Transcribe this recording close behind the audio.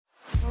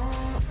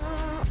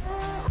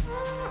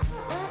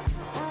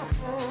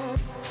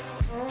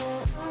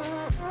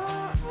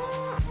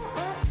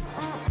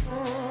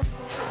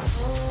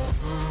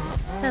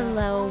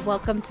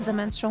welcome to the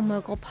Menstrual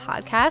Mogul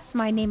podcast.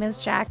 My name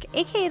is Jack,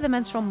 aka the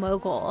Menstrual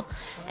Mogul,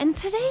 and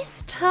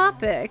today's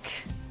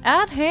topic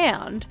at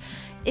hand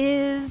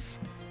is,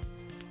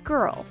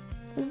 girl,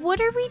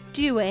 what are we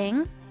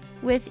doing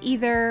with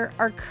either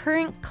our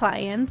current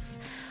clients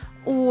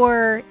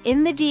or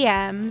in the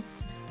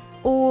DMs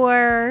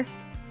or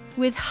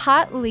with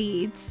hot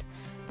leads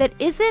that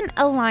isn't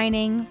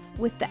aligning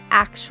with the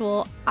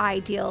actual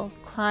ideal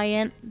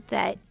client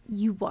that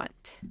you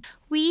want?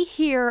 We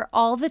hear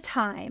all the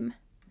time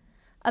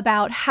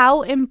about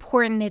how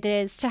important it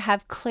is to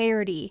have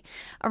clarity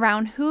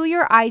around who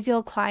your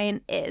ideal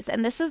client is.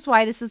 And this is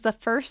why this is the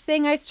first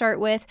thing I start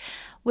with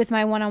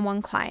my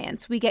one-on-one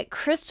clients. We get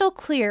crystal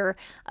clear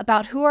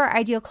about who our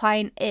ideal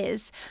client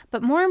is,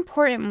 but more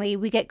importantly,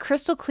 we get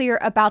crystal clear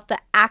about the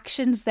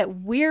actions that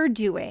we're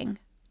doing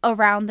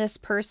around this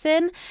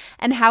person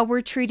and how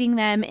we're treating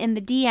them in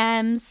the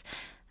DMs,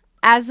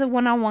 as a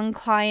one-on-one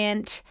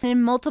client, and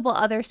in multiple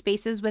other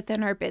spaces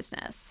within our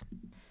business.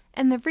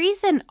 And the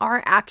reason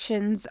our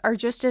actions are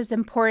just as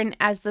important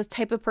as the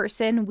type of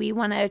person we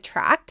want to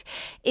attract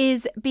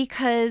is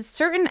because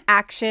certain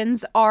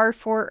actions are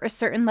for a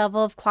certain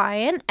level of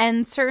client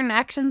and certain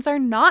actions are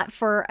not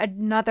for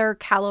another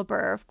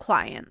caliber of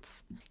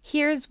clients.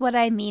 Here's what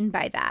I mean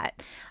by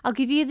that. I'll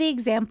give you the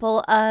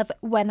example of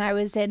when I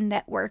was in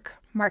network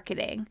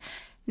marketing.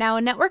 Now,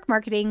 in network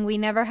marketing, we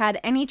never had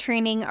any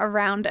training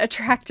around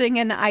attracting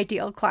an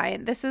ideal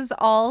client. This is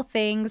all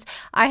things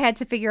I had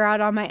to figure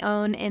out on my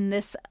own in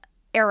this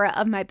era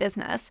of my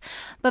business.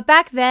 But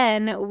back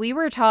then, we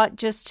were taught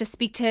just to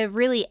speak to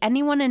really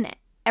anyone and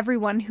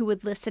everyone who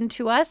would listen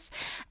to us.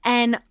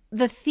 And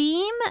the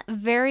theme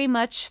very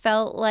much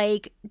felt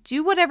like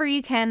do whatever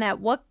you can at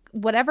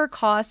whatever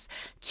cost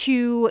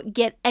to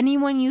get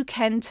anyone you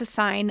can to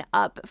sign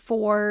up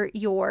for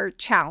your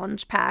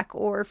challenge pack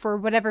or for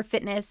whatever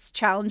fitness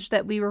challenge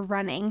that we were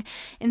running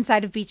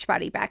inside of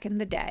Beachbody back in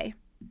the day.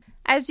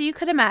 As you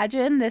could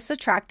imagine, this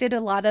attracted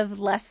a lot of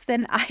less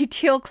than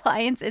ideal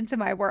clients into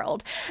my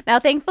world. Now,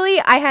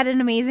 thankfully, I had an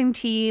amazing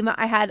team.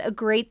 I had a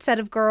great set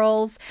of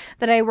girls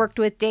that I worked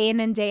with day in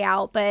and day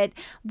out, but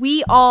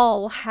we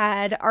all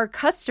had our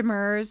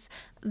customers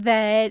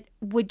that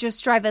would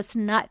just drive us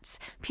nuts.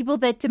 People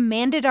that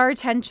demanded our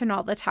attention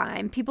all the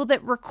time. People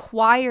that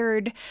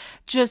required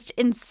just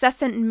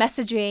incessant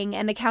messaging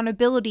and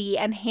accountability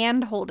and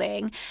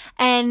hand-holding.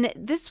 And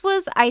this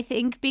was, I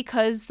think,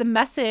 because the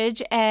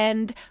message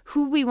and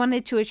who we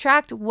wanted to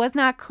attract was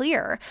not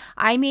clear.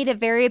 I made it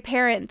very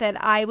apparent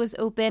that I was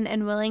open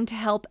and willing to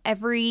help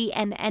every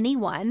and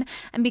anyone.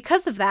 And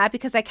because of that,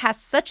 because I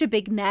cast such a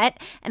big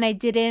net and I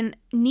didn't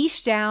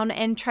niche down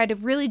and try to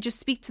really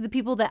just speak to the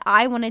people that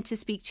I wanted to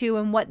speak to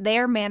and what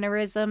their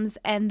mannerisms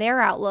and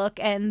their outlook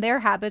and their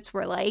habits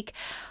were like,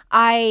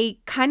 I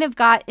kind of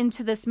got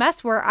into this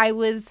mess where I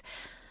was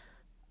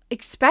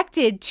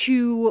expected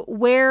to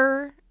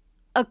wear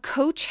a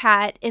coach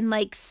hat in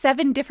like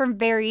 7 different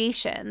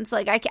variations.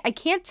 Like I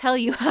can't tell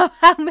you how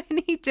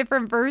many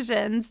different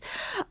versions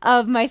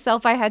of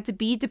myself I had to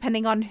be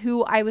depending on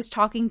who I was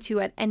talking to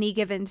at any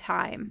given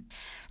time.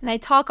 And I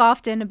talk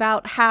often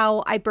about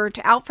how I burnt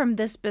out from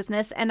this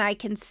business, and I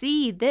can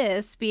see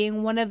this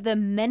being one of the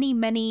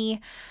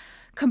many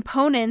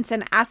components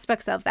and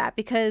aspects of that,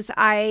 because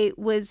I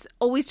was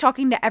always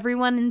talking to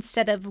everyone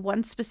instead of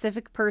one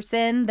specific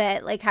person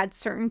that like had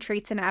certain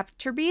traits and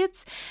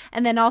attributes.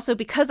 And then also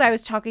because I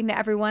was talking to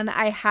everyone,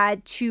 I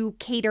had to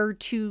cater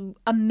to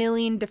a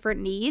million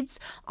different needs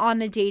on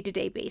a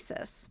day-to-day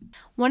basis.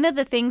 One of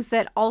the things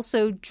that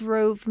also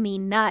drove me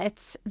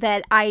nuts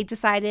that I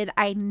decided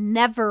I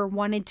never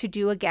wanted to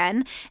do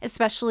again,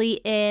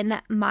 especially in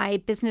my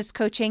business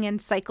coaching and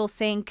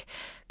CycleSync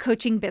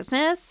coaching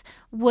business,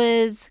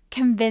 was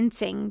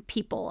convincing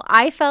people.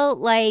 I felt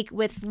like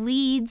with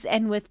leads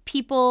and with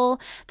people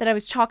that I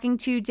was talking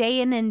to day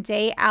in and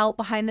day out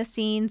behind the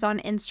scenes on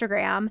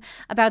Instagram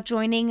about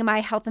joining my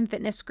health and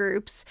fitness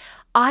groups,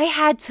 I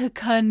had to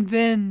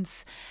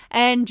convince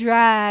and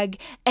drag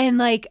and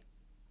like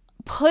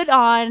put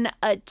on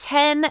a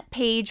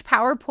 10-page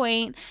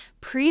PowerPoint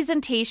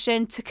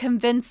presentation to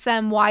convince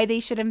them why they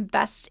should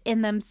invest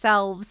in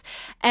themselves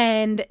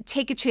and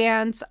take a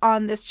chance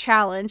on this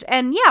challenge.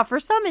 And yeah, for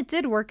some it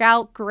did work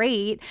out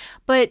great,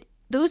 but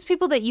those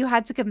people that you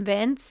had to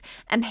convince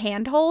and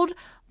handhold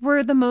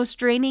were the most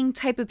draining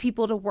type of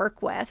people to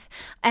work with.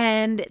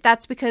 And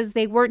that's because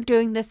they weren't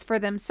doing this for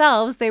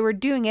themselves. They were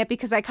doing it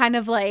because I kind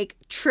of like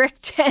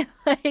tricked and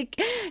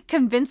like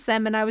convinced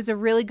them. And I was a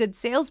really good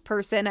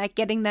salesperson at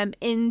getting them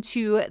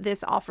into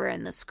this offer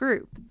in this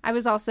group. I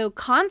was also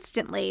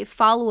constantly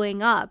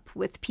following up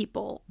with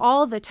people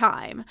all the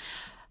time.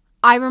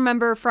 I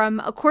remember from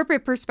a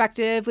corporate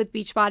perspective with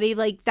Beachbody,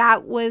 like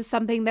that was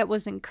something that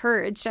was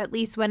encouraged, at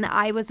least when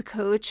I was a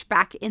coach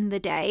back in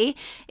the day.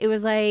 It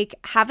was like,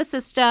 have a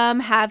system,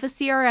 have a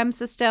CRM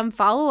system,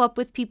 follow up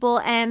with people.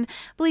 And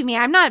believe me,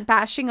 I'm not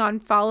bashing on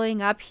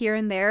following up here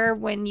and there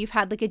when you've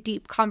had like a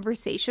deep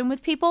conversation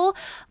with people,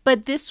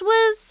 but this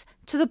was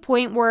to the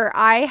point where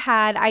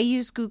I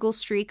use Google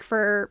Streak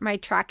for my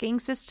tracking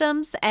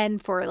systems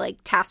and for like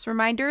task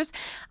reminders.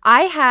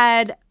 I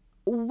had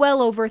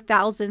well over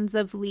thousands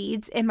of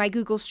leads in my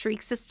Google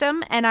Streak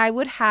system, and I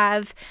would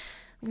have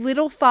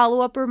little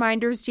follow-up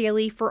reminders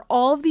daily for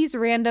all of these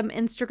random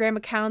Instagram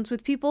accounts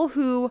with people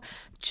who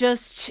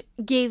just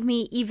gave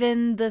me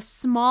even the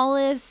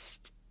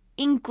smallest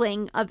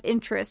inkling of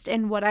interest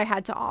in what I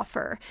had to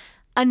offer.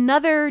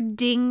 Another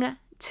ding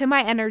to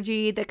my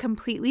energy that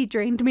completely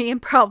drained me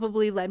and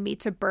probably led me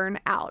to burn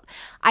out.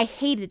 I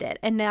hated it.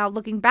 And now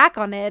looking back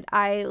on it,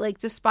 I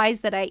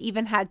despise that I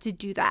even had to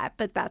do that.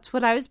 But that's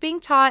what I was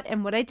being taught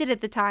and what I did at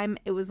the time.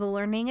 It was a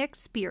learning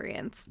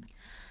experience.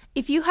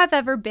 If you have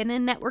ever been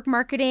in network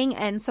marketing,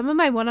 and some of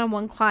my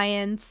one-on-one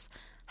clients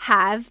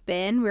have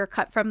been, we're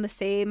cut from the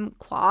same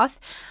cloth,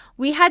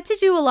 we had to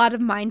do a lot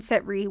of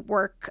mindset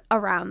rework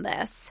around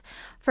this.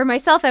 For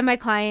myself and my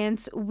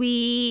clients,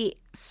 we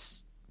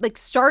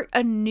start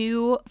a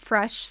new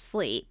fresh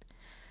slate,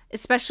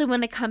 especially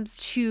when it comes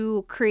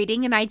to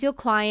creating an ideal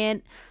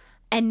client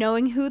and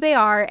knowing who they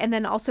are, and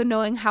then also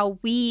knowing how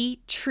we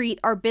treat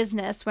our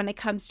business when it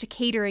comes to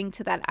catering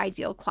to that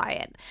ideal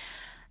client.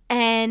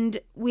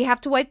 And we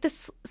have to wipe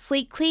the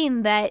slate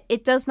clean, that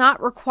it does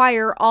not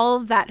require all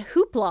of that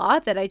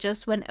hoopla that I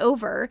just went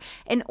over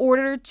in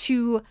order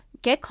to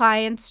get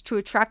clients, to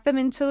attract them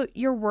into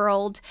your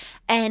world,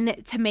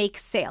 and to make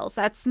sales.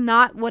 That's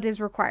not what is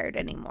required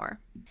anymore.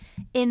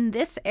 In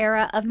this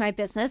era of my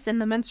business, in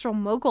the Menstrual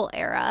Mogul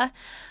era,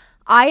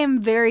 I am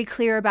very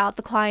clear about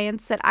the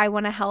clients that I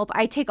want to help.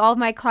 I take all of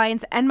my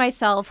clients and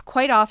myself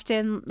quite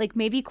often,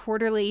 maybe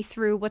quarterly,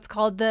 through what's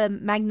called the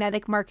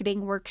Magnetic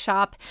Marketing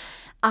Workshop.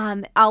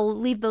 I'll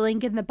leave the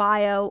link in the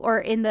bio or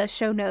in the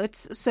show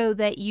notes so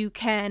that you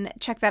can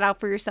check that out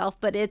for yourself.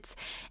 But it's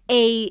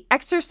a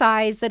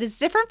exercise that is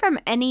different from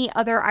any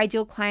other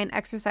ideal client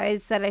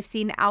exercise that I've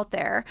seen out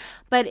there.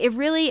 But it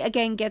really,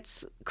 again,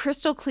 gets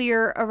crystal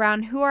clear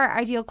around who our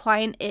ideal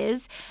client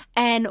is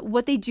and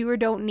what they do or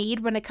don't need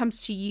when it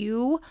comes to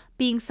you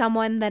being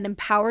someone that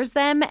empowers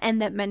them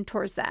and that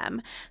mentors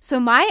them. So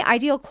my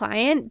ideal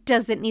client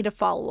doesn't need a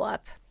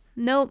follow-up.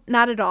 Nope,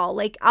 not at all.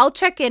 I'll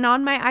check in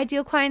on my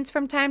ideal clients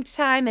from time to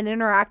time and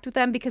interact with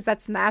them because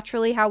that's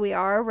naturally how we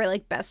are. We're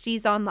like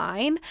besties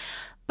online.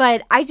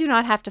 But I do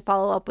not have to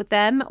follow up with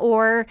them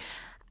or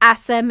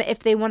ask them if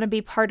they want to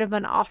be part of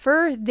an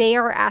offer. They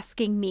are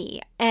asking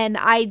me, and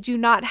I do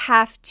not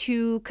have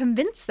to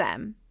convince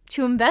them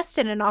to invest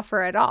in an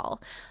offer at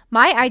all.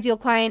 My ideal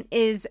client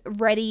is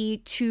ready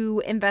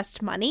to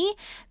invest money.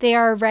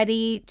 They're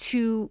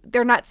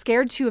not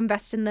scared to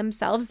invest in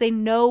themselves. They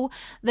know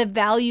the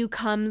value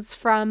comes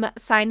from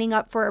signing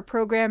up for a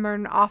program or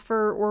an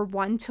offer or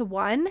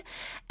one-to-one.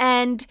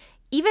 And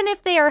even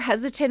if they are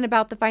hesitant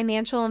about the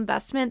financial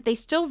investment, they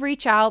still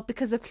reach out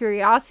because of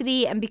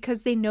curiosity and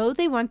because they know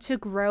they want to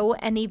grow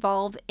and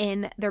evolve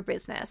in their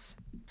business.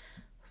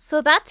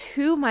 So that's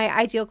who my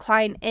ideal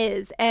client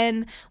is.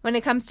 And when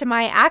it comes to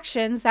my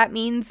actions, that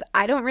means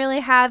I don't really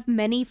have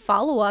many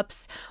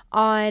follow-ups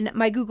on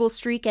my Google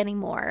Streak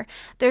anymore.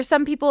 There's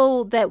some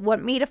people that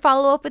want me to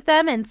follow up with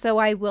them, and so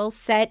I will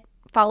set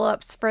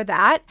follow-ups for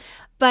that.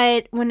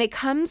 But when it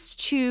comes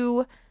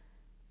to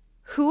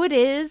who it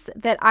is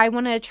that I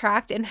want to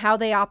attract and how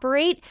they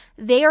operate,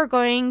 they are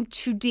going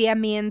to DM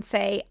me and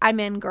say,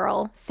 "I'm in,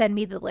 girl, send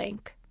me the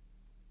link."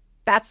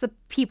 That's the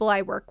people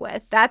I work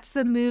with. That's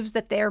the moves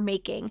that they're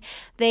making.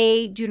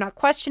 They do not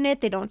question it.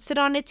 They don't sit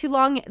on it too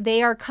long.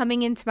 They are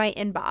coming into my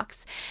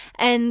inbox.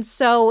 And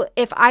so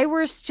if I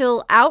were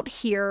still out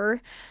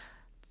here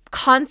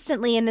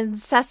constantly and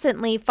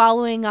incessantly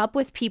following up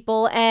with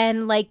people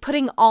and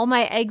putting all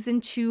my eggs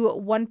into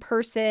one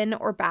person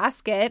or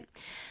basket,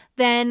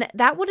 then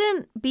that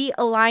wouldn't be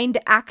aligned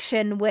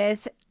action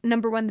with,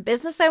 number one, the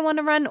business I want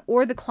to run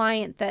or the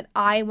client that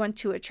I want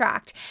to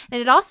attract.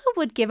 And it also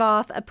would give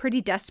off a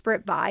pretty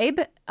desperate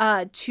vibe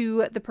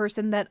to the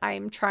person that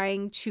I'm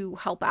trying to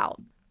help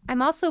out.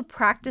 I'm also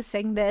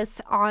practicing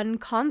this on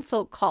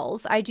consult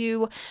calls. I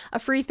do a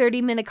free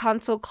 30-minute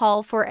consult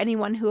call for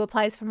anyone who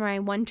applies for my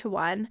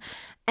one-to-one,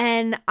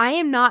 and I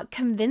am not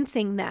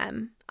convincing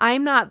them.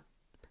 I'm not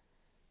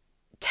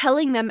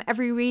telling them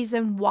every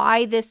reason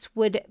why this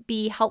would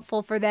be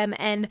helpful for them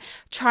and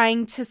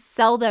trying to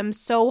sell them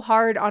so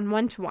hard on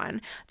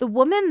one-to-one. The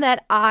woman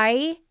that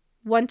I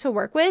want to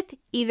work with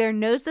either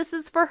knows this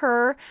is for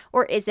her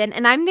or isn't,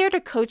 and I'm there to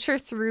coach her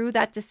through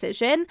that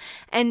decision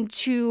and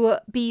to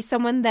be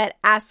someone that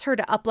asks her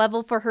to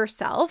up-level for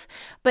herself.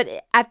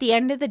 But at the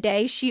end of the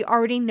day, she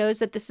already knows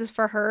that this is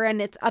for her,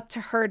 and it's up to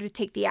her to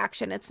take the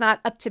action. It's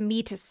not up to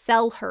me to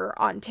sell her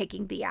on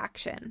taking the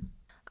action.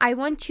 I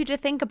want you to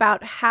think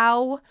about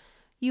how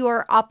you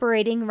are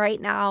operating right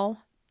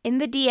now in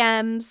the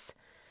DMs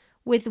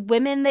with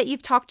women that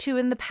you've talked to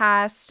in the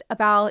past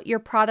about your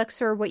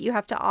products or what you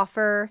have to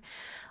offer,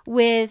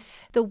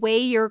 with the way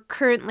you're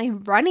currently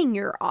running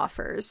your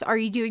offers? Are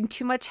you doing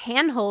too much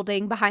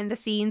hand-holding behind the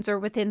scenes or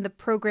within the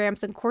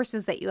programs and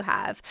courses that you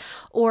have?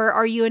 Or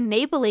are you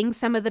enabling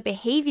some of the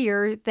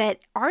behavior that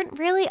aren't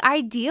really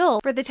ideal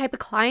for the type of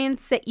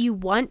clients that you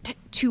want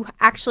to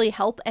actually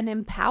help and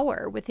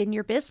empower within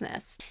your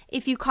business?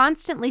 If you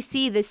constantly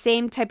see the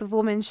same type of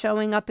woman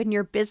showing up in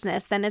your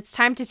business, then it's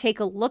time to take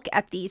a look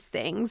at these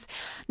things,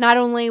 not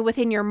only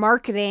within your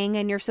marketing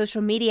and your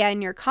social media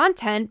and your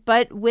content,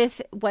 but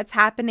with what's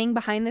happening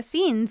behind the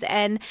scenes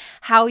and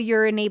how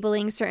you're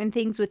enabling certain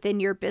things within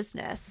your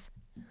business.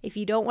 If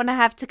you don't want to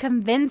have to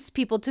convince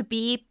people to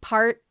be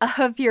part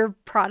of your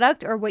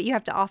product or what you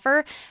have to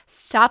offer,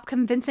 stop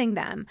convincing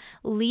them.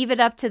 Leave it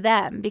up to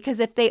them, because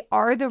if they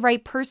are the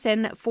right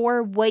person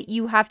for what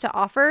you have to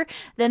offer,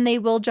 then they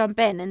will jump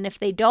in. And if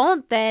they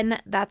don't,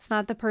 then that's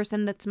not the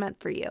person that's meant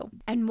for you.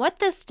 And what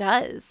this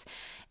does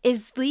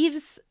is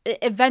leaves,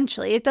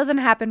 eventually, it doesn't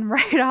happen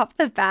right off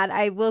the bat,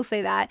 I will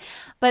say that,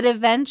 but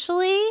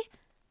eventually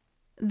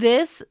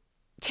this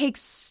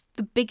takes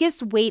the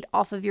biggest weight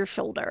off of your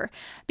shoulder,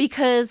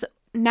 because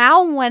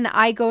now when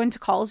I go into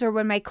calls or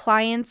when my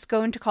clients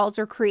go into calls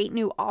or create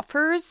new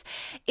offers,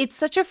 it's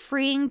such a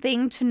freeing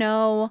thing to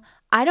know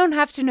I don't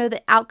have to know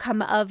the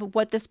outcome of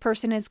what this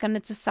person is going to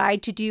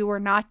decide to do or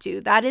not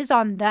do. That is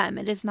on them.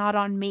 It is not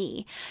on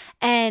me.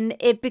 And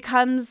it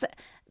becomes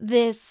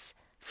this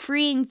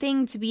freeing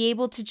thing to be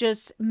able to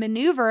just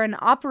maneuver and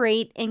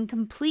operate in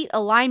complete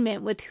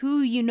alignment with who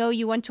you know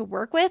you want to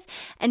work with,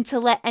 and to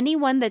let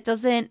anyone that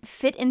doesn't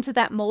fit into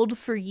that mold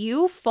for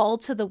you fall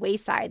to the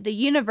wayside. The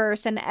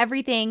universe and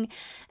everything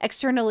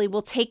externally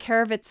will take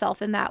care of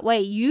itself in that way.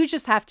 You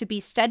just have to be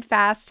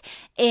steadfast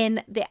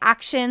in the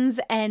actions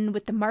and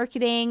with the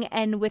marketing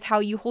and with how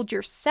you hold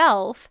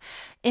yourself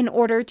in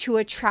order to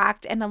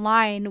attract and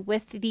align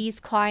with these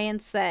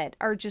clients that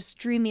are just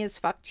dreamy as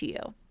fuck to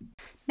you.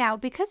 Now,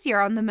 because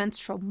you're on the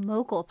Menstrual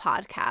Mogul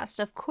podcast,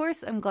 of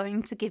course, I'm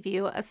going to give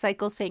you a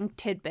CycleSync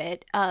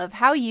tidbit of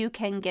how you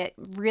can get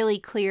really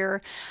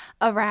clear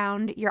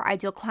around your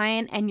ideal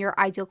client and your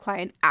ideal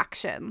client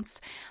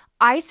actions.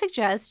 I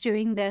suggest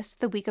doing this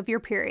the week of your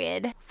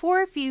period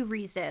for a few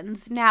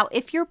reasons. Now,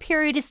 if your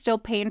period is still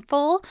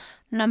painful,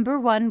 number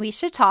one, we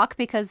should talk,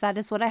 because that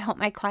is what I help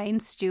my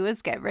clients do,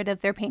 is get rid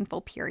of their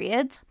painful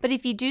periods. But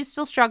if you do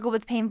still struggle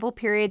with painful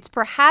periods,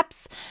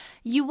 perhaps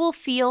you will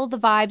feel the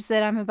vibes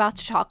that I'm about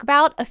to talk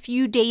about a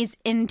few days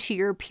into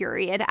your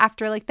period,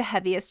 after like the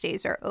heaviest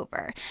days are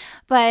over.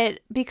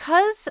 But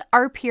because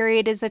our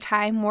period is a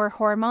time where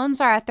hormones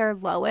are at their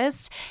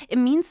lowest, it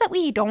means that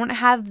we don't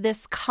have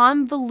this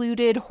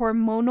convoluted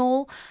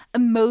hormonal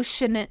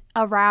emotion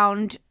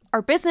around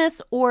our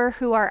business or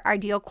who our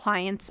ideal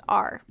clients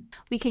are.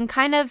 We can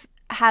kind of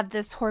have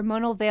this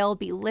hormonal veil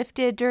be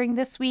lifted during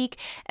this week.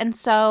 And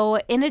so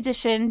in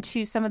addition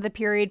to some of the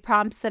period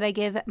prompts that I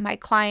give my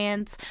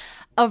clients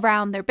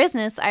around their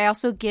business, I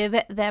also give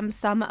them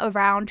some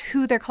around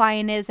who their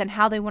client is and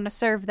how they want to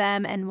serve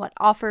them and what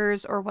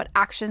offers or what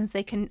actions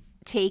they can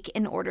take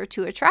in order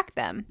to attract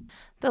them.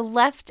 The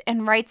left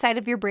and right side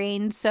of your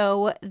brain,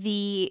 so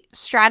the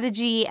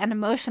strategy and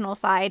emotional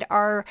side,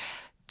 are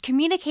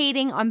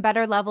communicating on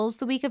better levels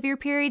the week of your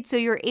period, so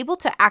you're able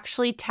to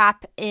actually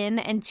tap in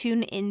and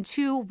tune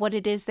into what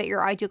it is that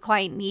your ideal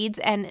client needs,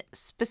 and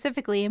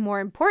specifically and more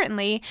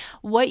importantly,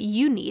 what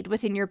you need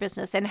within your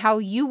business and how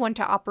you want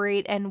to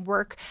operate and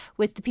work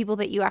with the people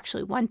that you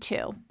actually want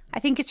to. I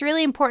think it's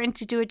really important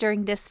to do it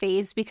during this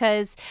phase,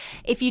 because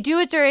if you do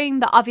it during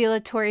the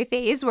ovulatory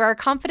phase where our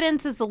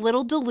confidence is a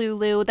little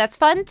delulu, that's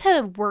fun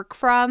to work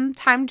from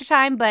time to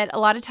time, but a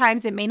lot of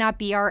times it may not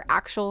be our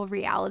actual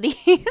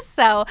reality.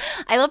 So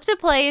I love to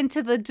play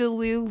into the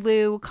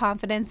delulu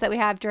confidence that we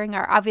have during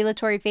our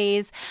ovulatory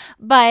phase,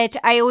 but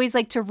I always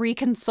like to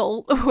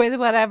reconsult with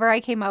whatever I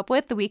came up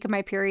with the week of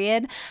my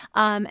period.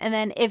 And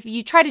then if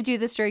you try to do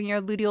this during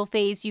your luteal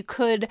phase, you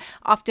could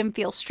often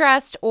feel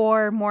stressed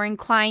or more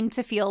inclined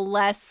to feel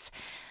less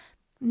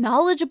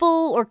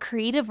knowledgeable or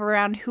creative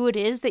around who it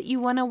is that you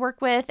want to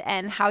work with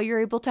and how you're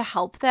able to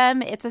help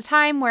them. It's a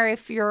time where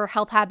if your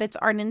health habits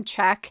aren't in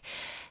check,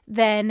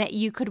 then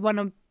you could want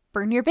to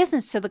burn your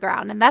business to the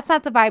ground. And that's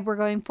not the vibe we're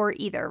going for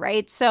either,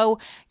 right? So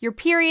your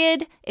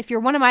period, if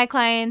you're one of my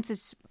clients,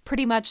 is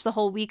pretty much the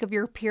whole week of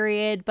your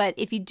period. But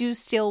if you do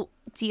still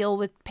deal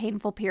with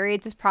painful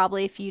periods, it's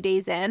probably a few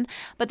days in.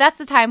 But that's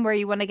the time where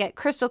you want to get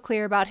crystal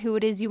clear about who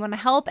it is you want to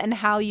help and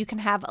how you can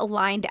have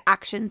aligned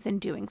actions in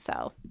doing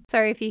so.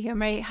 Sorry if you hear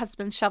my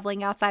husband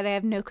shoveling outside. I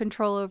have no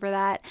control over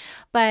that.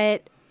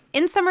 But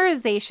in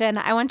summarization,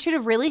 I want you to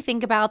really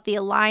think about the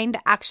aligned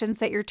actions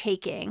that you're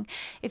taking.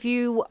 If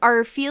you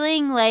are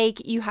feeling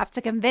like you have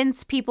to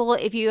convince people,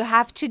 if you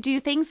have to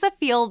do things that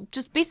feel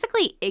just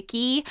basically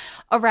icky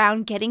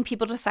around getting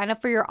people to sign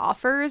up for your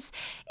offers,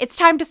 it's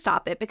time to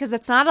stop it, because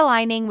it's not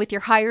aligning with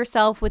your higher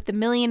self, with the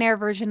millionaire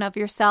version of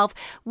yourself,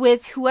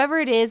 with whoever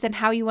it is and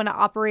how you want to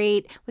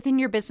operate within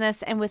your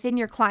business and within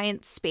your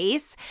client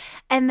space.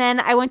 And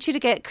then I want you to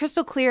get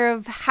crystal clear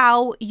of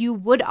how you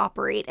would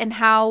operate and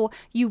how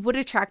you would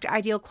attract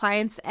attract ideal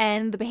clients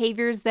and the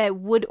behaviors that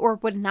would or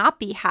would not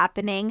be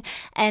happening,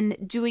 and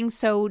doing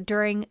so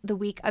during the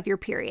week of your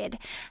period.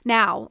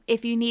 Now,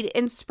 if you need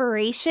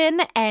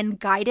inspiration and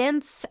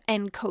guidance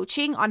and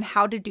coaching on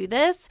how to do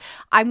this,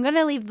 I'm going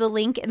to leave the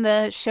link in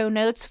the show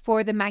notes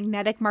for the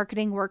Magnetic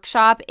Marketing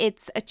Workshop.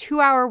 It's a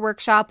 2-hour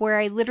workshop where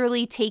I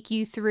literally take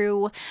you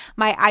through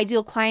my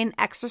ideal client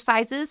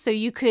exercises, so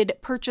you could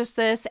purchase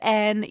this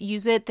and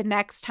use it the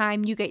next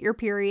time you get your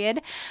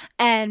period.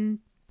 And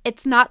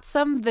it's not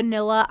some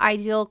vanilla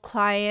ideal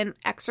client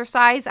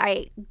exercise.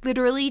 I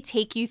literally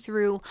take you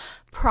through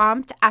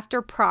prompt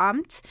after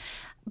prompt,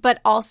 but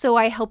also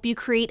I help you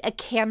create a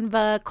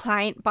Canva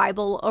client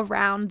Bible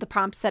around the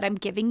prompts that I'm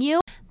giving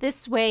you.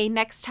 This way,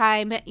 next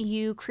time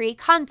you create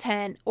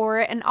content or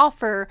an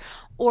offer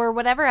or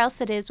whatever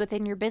else it is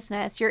within your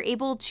business, you're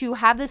able to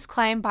have this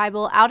client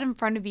Bible out in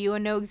front of you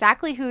and know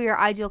exactly who your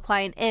ideal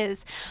client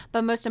is,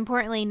 but most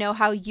importantly, know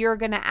how you're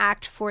going to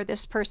act for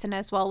this person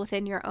as well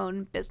within your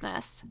own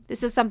business.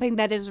 This is something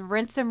that is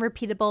rinse and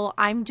repeatable.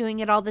 I'm doing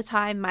it all the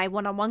time. My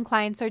one-on-one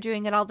clients are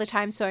doing it all the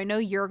time, so I know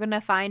you're going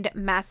to find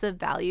massive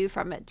value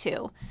from it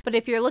too. But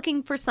if you're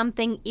looking for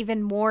something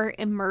even more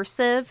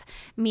immersive,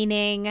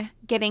 meaning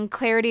getting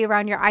clarity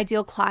around your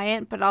ideal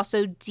client, but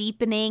also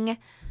deepening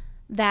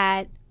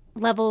that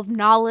level of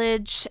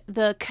knowledge,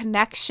 the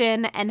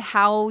connection, and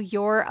how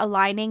you're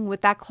aligning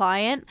with that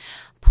client,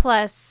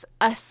 plus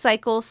a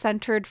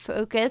cycle-centered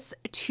focus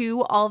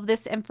to all of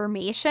this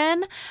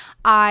information,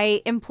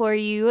 I implore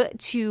you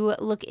to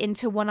look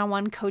into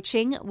one-on-one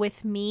coaching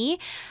with me.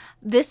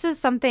 This is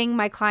something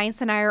my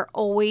clients and I are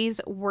always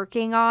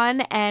working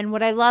on, and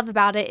what I love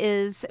about it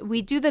is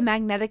we do the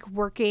magnetic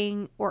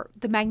marketing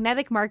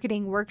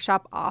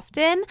workshop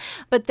often,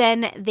 but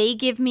then they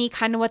give me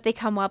kind of what they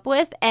come up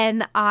with,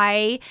 and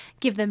I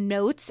give them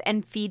notes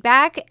and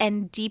feedback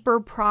and deeper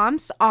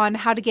prompts on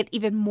how to get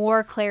even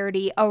more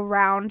clarity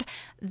around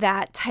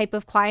that type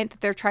of client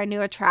that they're trying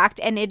to attract.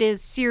 And it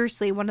is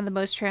seriously one of the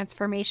most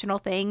transformational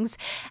things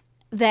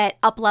that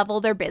up-level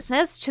their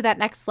business to that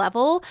next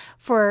level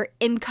for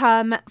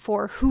income,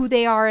 for who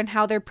they are and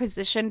how they're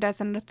positioned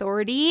as an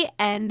authority,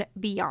 and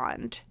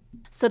beyond.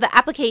 So the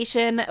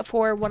application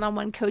for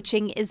one-on-one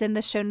coaching is in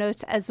the show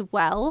notes as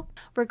well.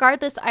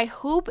 Regardless, I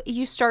hope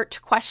you start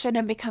to question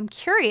and become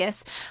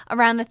curious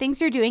around the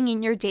things you're doing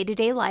in your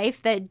day-to-day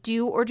life that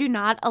do or do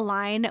not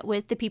align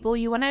with the people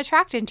you want to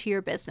attract into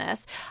your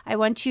business. I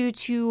want you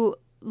to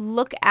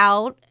look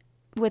out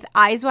with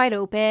eyes wide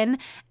open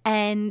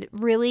and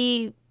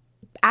really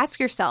ask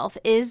yourself,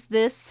 is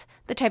this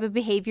the type of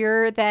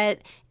behavior that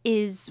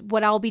is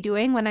what I'll be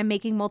doing when I'm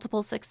making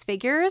multiple six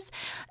figures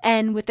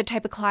and with the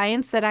type of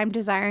clients that I'm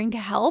desiring to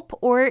help?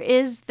 Or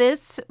is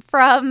this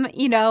from,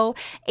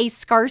 a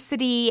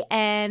scarcity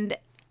and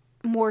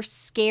more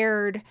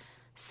scared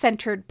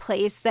centered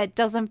place that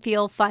doesn't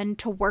feel fun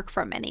to work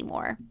from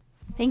anymore?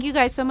 Thank you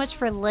guys so much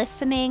for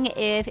listening.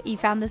 If you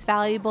found this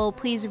valuable,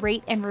 please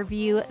rate and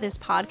review this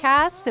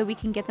podcast so we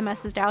can get the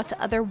message out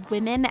to other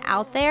women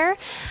out there.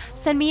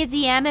 Send me a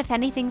DM if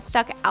anything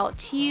stuck out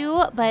to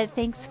you. But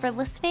thanks for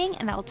listening,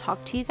 and I'll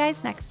talk to you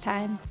guys next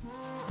time.